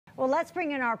Well, let's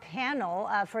bring in our panel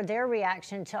for their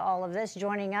reaction to all of this.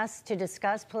 Joining us to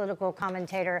discuss, political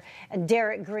commentator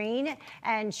Derryck Green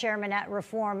and chairman at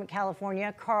Reform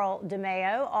California, Carl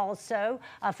DeMeo. Also,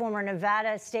 former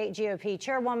Nevada State GOP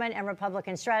chairwoman and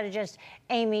Republican strategist,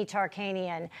 Amy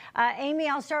Tarkanian. Amy,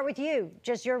 I'll start with you.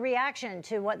 Just your reaction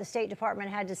to what the State Department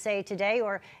had to say today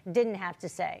or didn't have to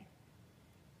say.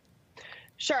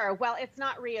 Sure. Well, it's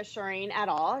not reassuring at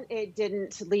all. It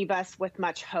didn't leave us with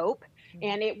much hope.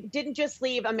 And it didn't just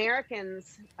leave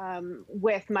Americans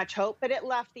with much hope, but it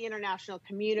left the international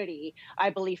community,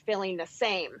 I believe, feeling the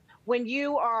same. When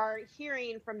you are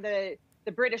hearing from the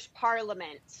British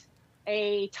Parliament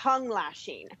a tongue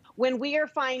lashing, when we are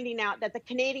finding out that the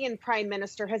Canadian Prime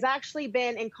Minister has actually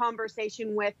been in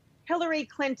conversation with Hillary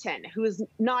Clinton, who's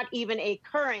not even a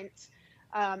current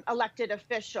elected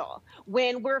official,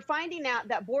 when we're finding out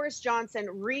that Boris Johnson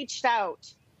reached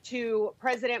out to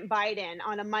President Biden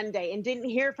on a Monday and didn't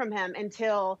hear from him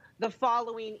until the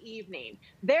following evening.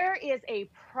 There is a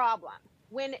problem.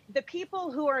 When the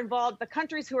people who are involved, the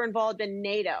countries who are involved in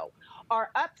NATO, are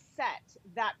upset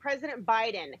that President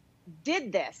Biden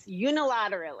did this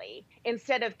unilaterally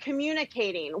instead of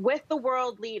communicating with the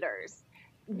world leaders,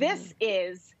 this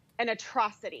is an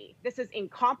atrocity. This is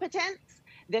incompetence.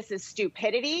 This is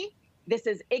stupidity. This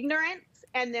is ignorance.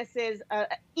 And this is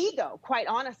ego, quite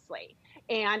honestly.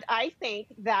 And I think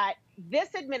that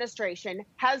this administration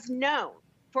has known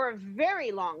for a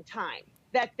very long time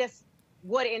that this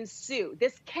would ensue,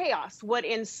 this chaos would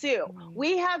ensue.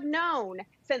 We have known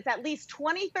since at least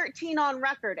 2013 on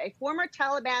record, a former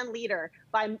Taliban leader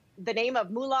by the name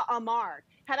of Mullah Omar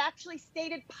had actually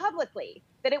stated publicly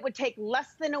that it would take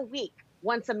less than a week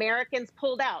once Americans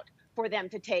pulled out for them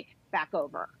to take back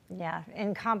over. Yeah,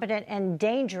 incompetent and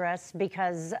dangerous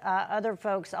because other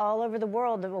folks all over the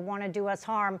world that will want to do us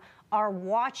harm are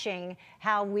watching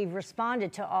how we've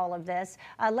responded to all of this.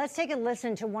 Let's take a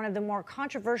listen to one of the more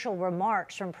controversial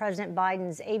remarks from President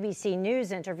Biden's ABC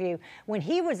News interview when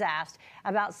he was asked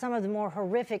about some of the more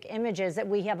horrific images that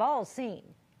we have all seen.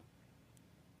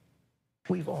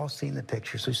 We've all seen the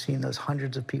pictures. We've seen those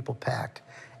hundreds of people packed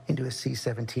into a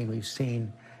C-17. We've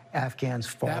seen Afghans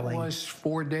falling. That was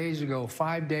 4 days ago,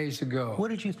 5 days ago. What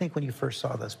did you think when you first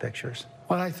saw those pictures?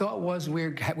 What I thought was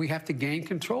we have to gain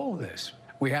control of this.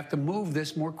 We have to move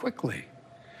this more quickly.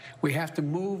 We have to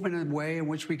move in a way in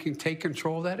which we can take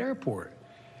control of that airport.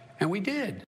 And we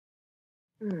did.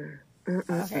 So,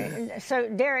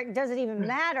 Derryck, does it even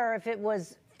matter if it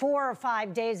was 4 or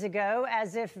 5 days ago,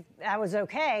 as if I was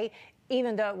okay,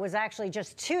 even though it was actually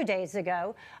just 2 days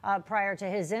ago prior to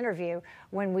his interview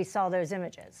when we saw those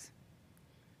images?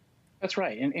 That's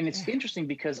right. And it's interesting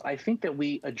because I think that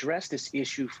we address this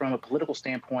issue from a political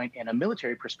standpoint and a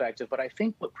military perspective, but I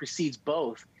think what precedes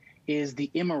both is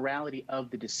the immorality of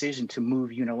the decision to move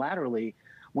unilaterally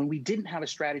when we didn't have a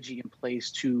strategy in place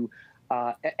to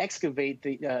excavate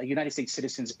the United States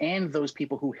citizens and those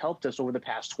people who helped us over the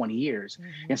past 20 years.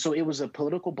 And so it was a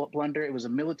political blunder, it was a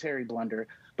military blunder,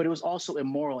 but it was also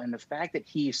immoral. And the fact that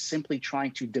he is simply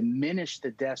trying to diminish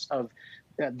the deaths of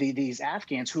these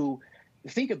Afghans who,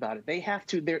 think about it, they have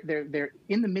to, they're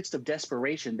in the midst of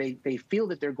desperation. They feel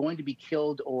that they're going to be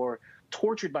killed or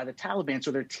tortured by the Taliban,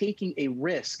 so they're taking a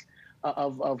risk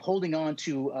of holding on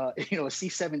to a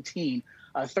C-17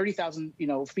 30,000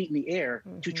 feet in the air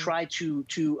to try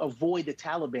to avoid the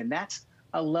Taliban. That's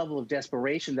a level of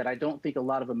desperation that I don't think a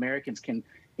lot of Americans can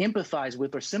empathize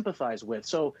with or sympathize with.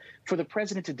 So for the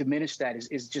president to diminish that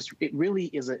is just, it really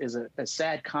is a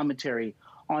sad commentary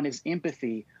on his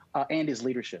empathy and his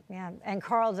leadership. Yeah, and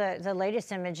Carl, the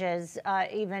latest images,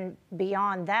 even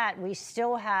beyond that, we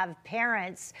still have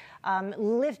parents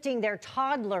lifting their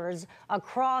toddlers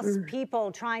across people,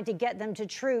 trying to get them to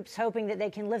troops, hoping that they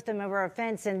can lift them over a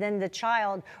fence, and then the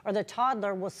child or the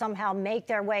toddler will somehow make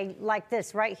their way like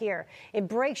this right here. It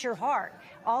breaks your heart.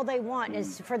 All they want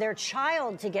is for their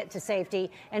child to get to safety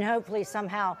and hopefully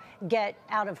somehow get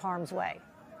out of harm's way.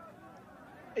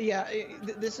 Yeah,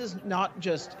 this is not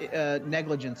just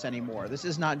negligence anymore. This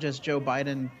is not just Joe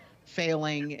Biden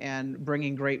failing and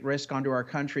bringing great risk onto our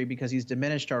country because he's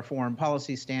diminished our foreign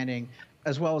policy standing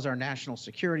as well as our national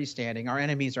security standing. Our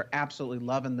enemies are absolutely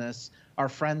loving this. Our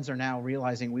friends are now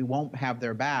realizing we won't have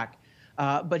their back.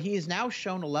 But he has now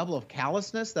shown a level of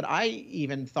callousness that I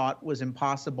even thought was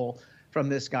impossible from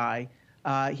this guy.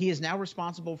 He is now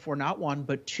responsible for not one,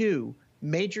 but two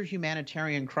major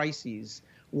humanitarian crises,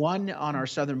 one on our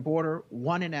southern border,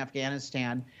 one in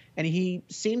Afghanistan, and he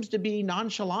seems to be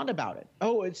nonchalant about it.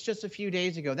 Oh, it's just a few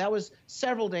days ago. That was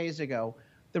several days ago.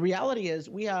 The reality is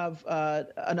we have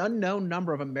an unknown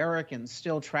number of Americans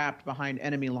still trapped behind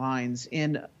enemy lines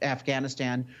in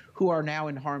Afghanistan who are now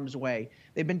in harm's way.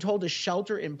 They've been told to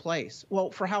shelter in place.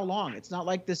 Well, for how long? It's not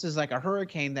like this is like a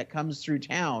hurricane that comes through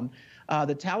town.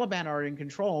 The Taliban are in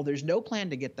control. There's no plan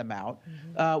to get them out.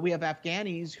 We have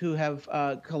Afghanis who have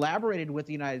collaborated with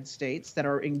the United States that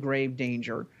are in grave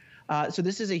danger. So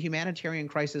this is a humanitarian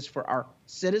crisis for our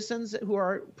citizens who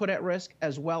are put at risk,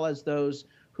 as well as those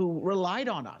who relied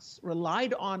on us,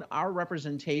 relied on our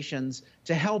representations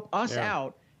to help us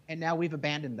out, and now we've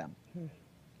abandoned them.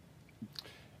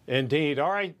 Indeed.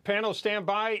 All right, panel, stand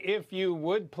by if you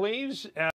would, please.